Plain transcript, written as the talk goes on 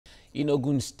In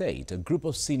Ogun State, a group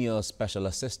of senior special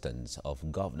assistants of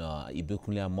Governor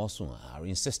Amosun are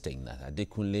insisting that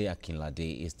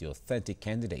Akinlade is the authentic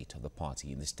candidate of the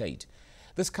party in the state.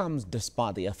 This comes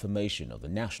despite the affirmation of the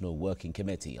National Working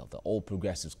Committee of the All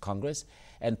Progressives Congress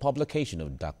and publication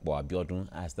of Dakpo Abiodun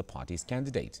as the party's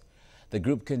candidate. The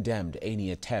group condemned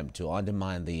any attempt to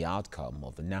undermine the outcome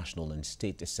of the National and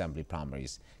State Assembly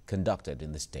primaries conducted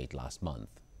in the state last month.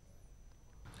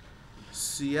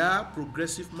 SIA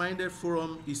Progressive-Minded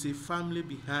Forum is a family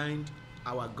behind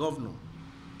our governor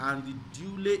and the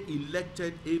duly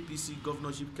elected APC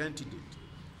governorship candidate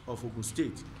of Ogun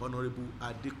State, Honorable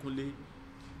Adekunle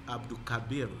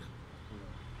Abdulkabir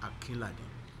Akinlade.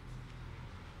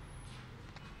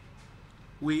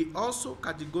 We also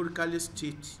categorically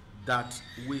state that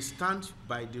we stand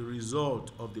by the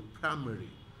result of the primary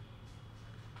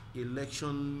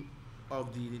election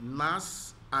of the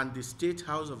NAS and the State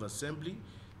House of Assembly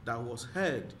that was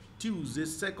held Tuesday,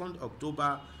 2nd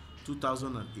October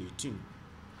 2018.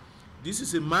 This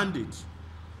is a mandate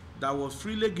that was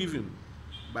freely given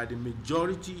by the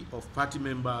majority of party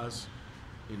members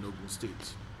in Ogun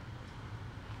State.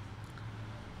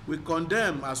 We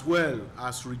condemn as well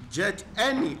as reject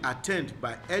any attempt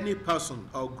by any person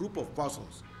or group of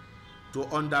persons to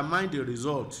undermine the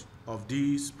result of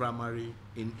this primary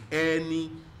in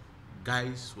any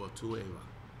guise whatsoever.